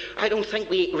you, I don't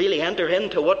think we really enter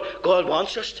into what God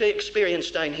wants us to experience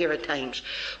down here at times.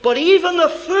 But even the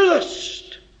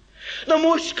fullest, the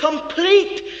most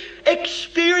complete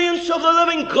experience of the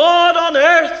living God on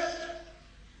earth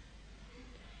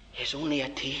is only a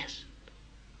taste.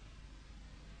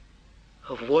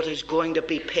 of what is going to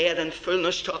be paid in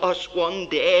fullness to us one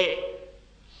day.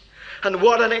 And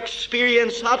what an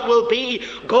experience that will be.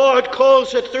 God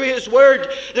calls it through His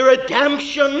Word the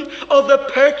redemption of the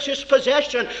purchased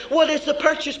possession. What is the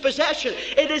purchased possession?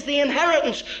 It is the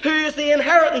inheritance. Who is the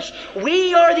inheritance?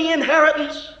 We are the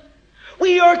inheritance.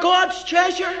 We are God's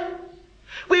treasure.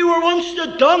 We were once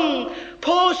the dung.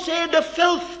 Paul said the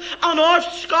filth and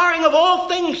offscouring of all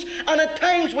things, and at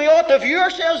times we ought to view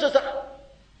ourselves as that.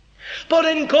 But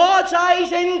in God's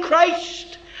eyes, in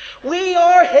Christ, we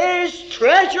are His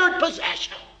treasured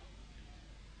possession.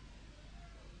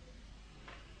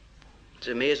 It's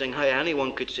amazing how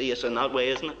anyone could see us in that way,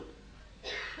 isn't it?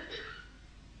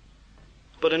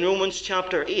 But in Romans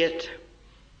chapter 8,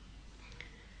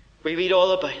 we read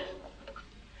all about it.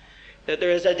 That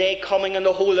there is a day coming and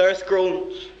the whole earth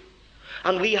groans.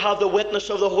 And we have the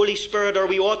witness of the Holy Spirit, or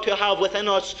we ought to have within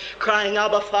us, crying,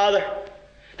 Abba, Father.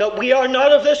 That we are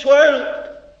not of this world.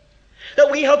 That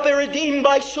we have been redeemed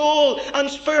by soul and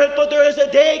spirit, but there is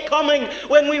a day coming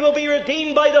when we will be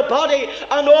redeemed by the body,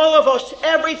 and all of us,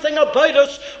 everything about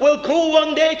us, will go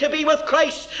one day to be with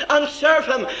Christ and serve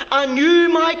Him. And you,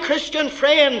 my Christian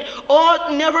friend,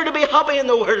 ought never to be happy in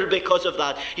the world because of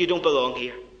that. You don't belong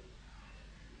here.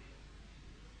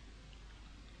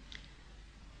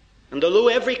 And although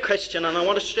every Christian, and I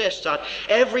want to stress that,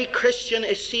 every Christian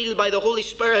is sealed by the Holy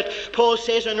Spirit, Paul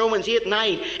says in Romans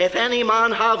 8:9, if any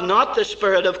man have not the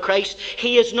Spirit of Christ,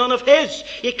 he is none of His.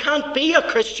 You can't be a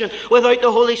Christian without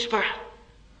the Holy Spirit.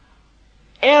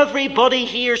 Everybody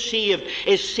here saved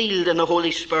is sealed in the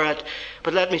Holy Spirit.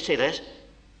 But let me say this.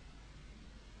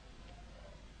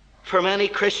 For many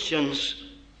Christians,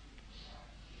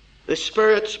 the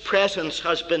Spirit's presence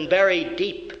has been buried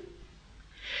deep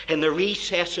in the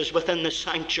recesses within the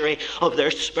sanctuary of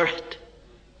their spirit.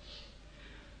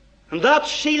 And that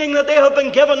sealing that they have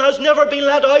been given has never been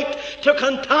let out to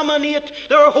contaminate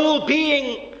their whole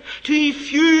being, to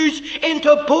effuse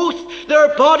into both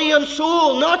their body and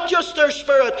soul, not just their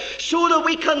spirit, so that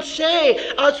we can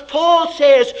say, as Paul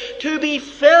says, to be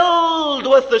filled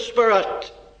with the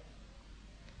Spirit.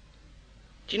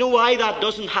 Do you know why that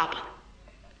doesn't happen?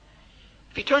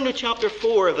 If you turn to chapter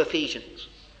 4 of Ephesians,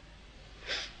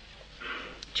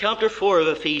 chapter 4 of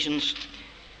Ephesians,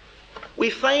 we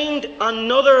find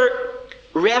another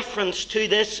reference to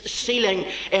this sealing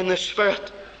in the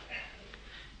Spirit.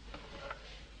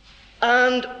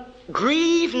 And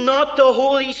grieve not the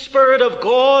Holy Spirit of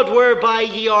God, whereby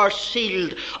ye are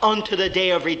sealed unto the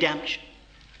day of redemption.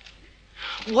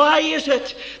 Why is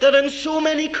it that in so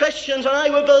many Christians, and I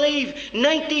would believe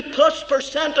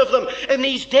 90+% of them in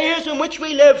these days in which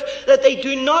we live, that they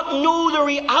do not know the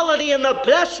reality and the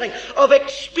blessing of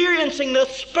experiencing the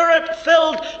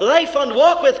Spirit-filled life and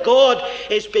walk with God,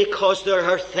 is because there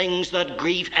are things that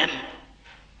grieve Him.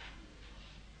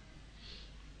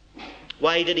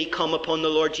 Why did He come upon the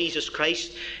Lord Jesus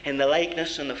Christ in the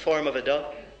likeness and the form of a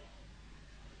dove?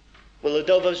 Well, the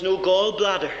dove has no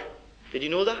gallbladder. Did you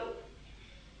know that?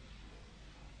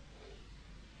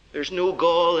 There's no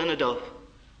gall in a dove.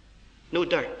 No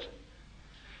dirt.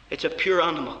 It's a pure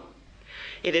animal.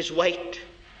 It is white.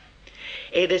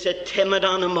 It is a timid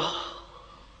animal.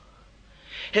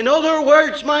 In other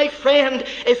words, my friend,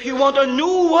 if you want to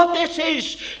know what this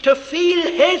is, to feel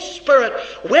His Spirit,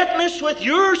 witness with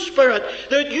your spirit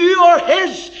that you are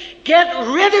His, get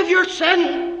rid of your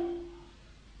sin.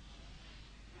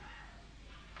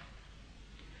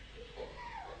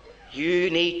 You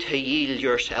need to yield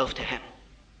yourself to Him.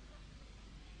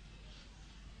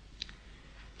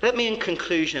 Let me in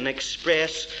conclusion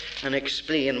express and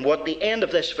explain what the end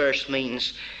of this verse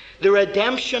means. The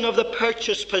redemption of the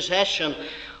purchased possession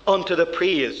unto the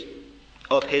praise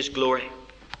of His glory.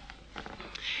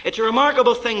 It's a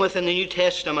remarkable thing within the New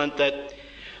Testament that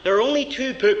there are only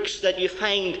 2 books that you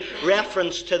find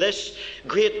reference to this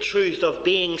great truth of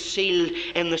being sealed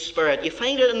in the Spirit. You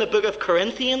find it in the book of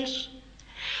Corinthians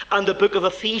and the book of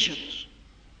Ephesians.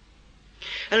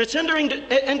 And it's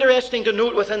interesting to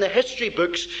note within the history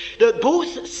books that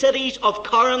both cities of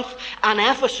Corinth and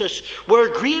Ephesus were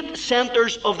great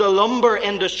centres of the lumber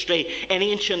industry in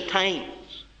ancient times.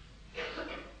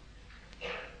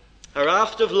 A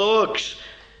raft of logs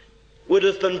would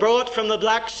have been brought from the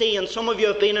Black Sea, and some of you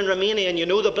have been in Romania and you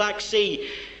know the Black Sea.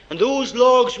 And those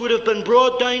logs would have been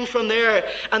brought down from there,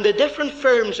 and the different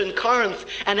firms in Corinth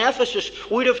and Ephesus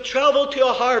would have travelled to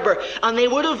a harbour, and they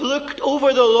would have looked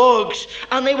over the logs,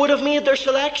 and they would have made their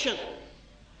selection.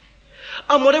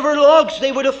 And whatever logs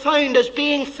they would have found as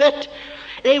being fit,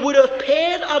 they would have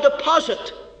paid a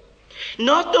deposit,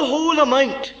 not the whole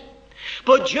amount,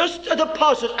 but just a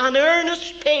deposit, an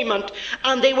earnest payment,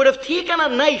 and they would have taken a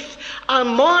knife and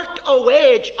marked a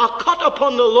wedge, a cut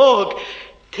upon the log,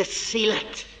 to seal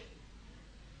it.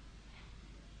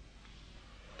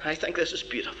 I think this is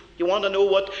beautiful. You want to know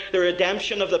what the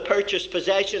redemption of the purchased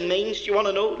possession means? Do you want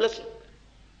to know? Listen.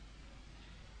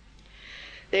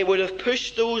 They would have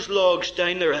pushed those logs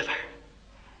down the river,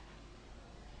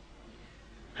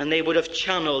 and they would have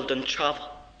channeled and travelled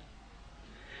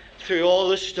through all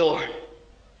the storm,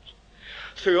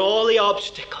 through all the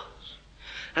obstacles.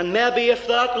 And maybe if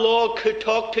that log could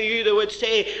talk to you, they would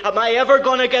say, am I ever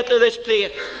going to get to this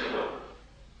place?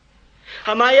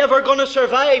 Am I ever going to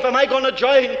survive? Am I going to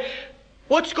drown?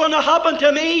 What's going to happen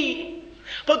to me?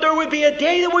 But there would be a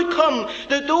day that would come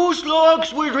that those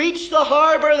logs would reach the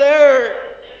harbour there.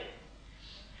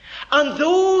 And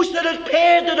those that had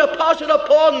paid the deposit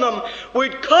upon them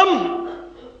would come,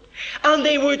 and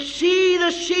they would see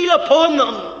the seal upon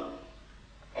them,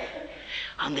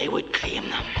 and they would claim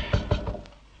them.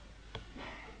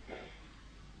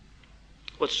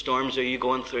 What storms are you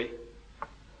going through?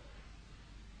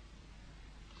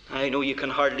 I know you can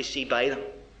hardly see by them.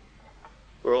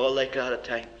 We're all like that at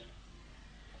times.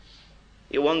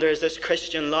 You wonder, is this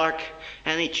Christian lark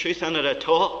any truth in it at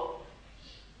all?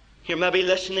 You're maybe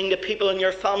listening to people in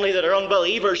your family that are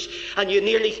unbelievers, and you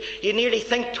nearly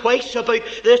think twice about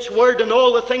this word and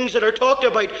all the things that are talked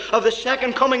about of the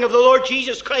second coming of the Lord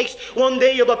Jesus Christ. One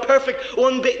day you'll be perfect,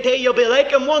 one day you'll be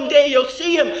like him, one day you'll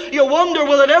see him. You wonder,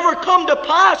 will it ever come to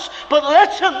pass? But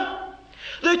listen,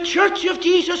 the church of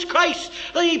Jesus Christ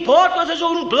that he bought with his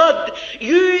own blood,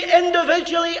 you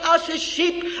individually as his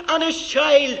sheep and his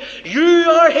child, you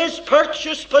are his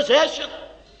purchased possession.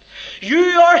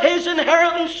 You are his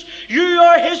inheritance. You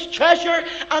are his treasure.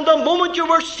 And the moment you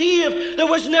were saved, there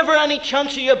was never any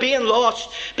chance of you being lost,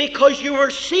 because you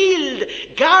were sealed,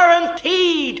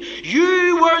 guaranteed.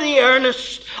 You were the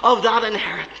earnest of that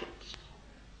inheritance.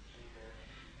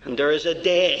 And there is a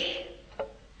day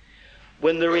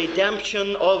when the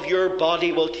redemption of your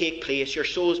body will take place. Your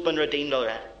soul's been redeemed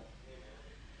already.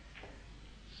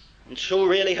 And so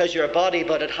really has your body,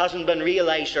 but it hasn't been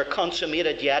realized or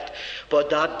consummated yet. But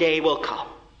that day will come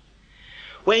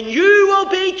when you will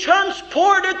be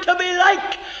transported to be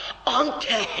like unto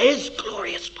his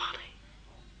glorious body.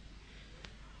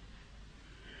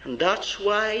 And that's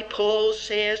why Paul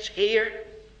says here,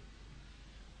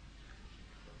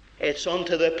 it's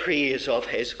unto the praise of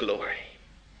his glory.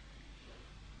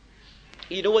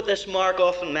 You know what this mark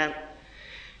often meant?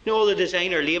 You know, all the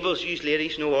designer labels, you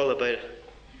ladies know all about it.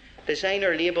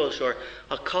 Designer labels, or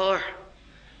a car,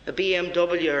 a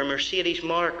BMW or a Mercedes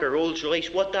mark or Rolls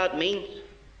Royce, what that means.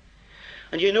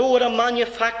 And you know what a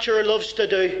manufacturer loves to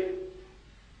do?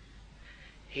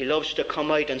 He loves to come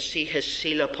out and see his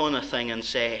seal upon a thing and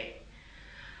say,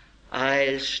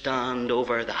 I'll stand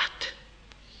over that.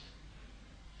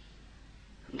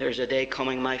 And there's a day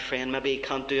coming, my friend, maybe he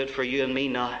can't do it for you and me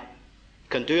now. He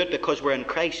can do it because we're in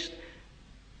Christ,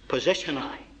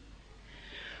 positionally.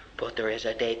 But there is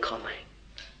a day coming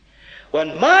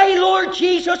when my Lord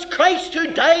Jesus Christ,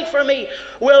 who died for me,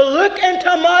 will look into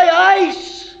my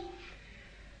eyes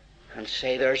and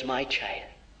say, there's my child.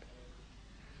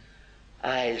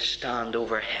 I'll stand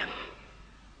over him.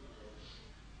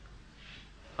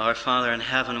 Our Father in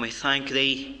heaven, we thank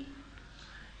thee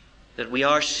that we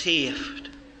are saved,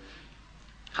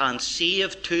 and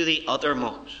saved to the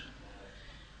uttermost.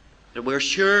 That we're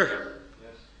sure,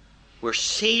 we're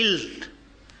sealed,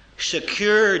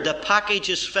 secured, the package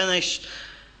is finished,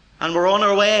 and we're on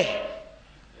our way.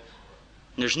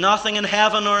 And there's nothing in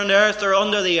heaven or on earth or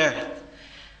under the earth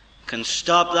can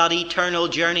stop that eternal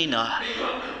journey now.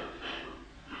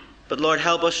 But Lord,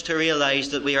 help us to realize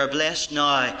that we are blessed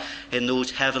now in those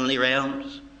heavenly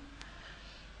realms,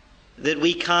 that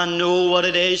we can know what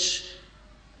it is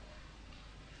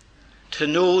to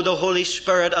know the Holy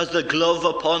Spirit as the glove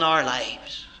upon our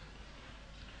lives,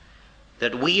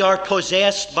 that we are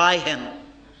possessed by him,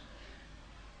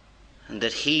 and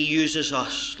that he uses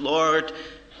us. Lord,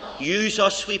 use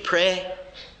us, we pray.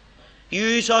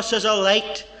 Use us as a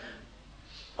light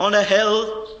on a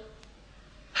hill.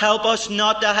 Help us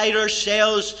not to hide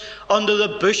ourselves under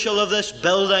the bushel of this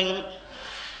building,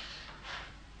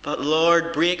 but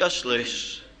Lord, break us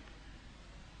loose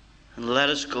and let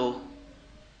us go,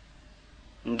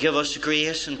 and give us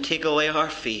grace and take away our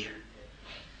fear.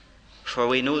 For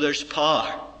we know there's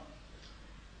power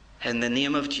in the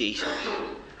name of Jesus.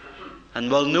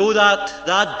 And we'll know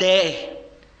that day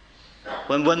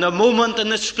when the moment, in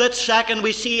the split second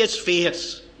we see his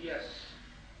face,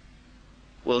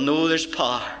 we'll know there's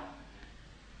power,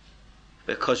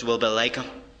 because we'll be like him.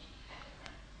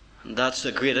 And that's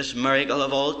the greatest miracle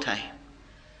of all time,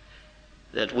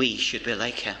 that we should be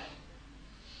like him.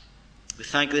 We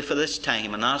thank thee for this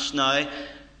time and ask now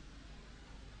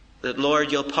that,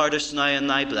 Lord, you'll part us now in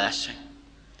thy blessing.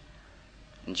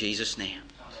 In Jesus' name,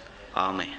 amen.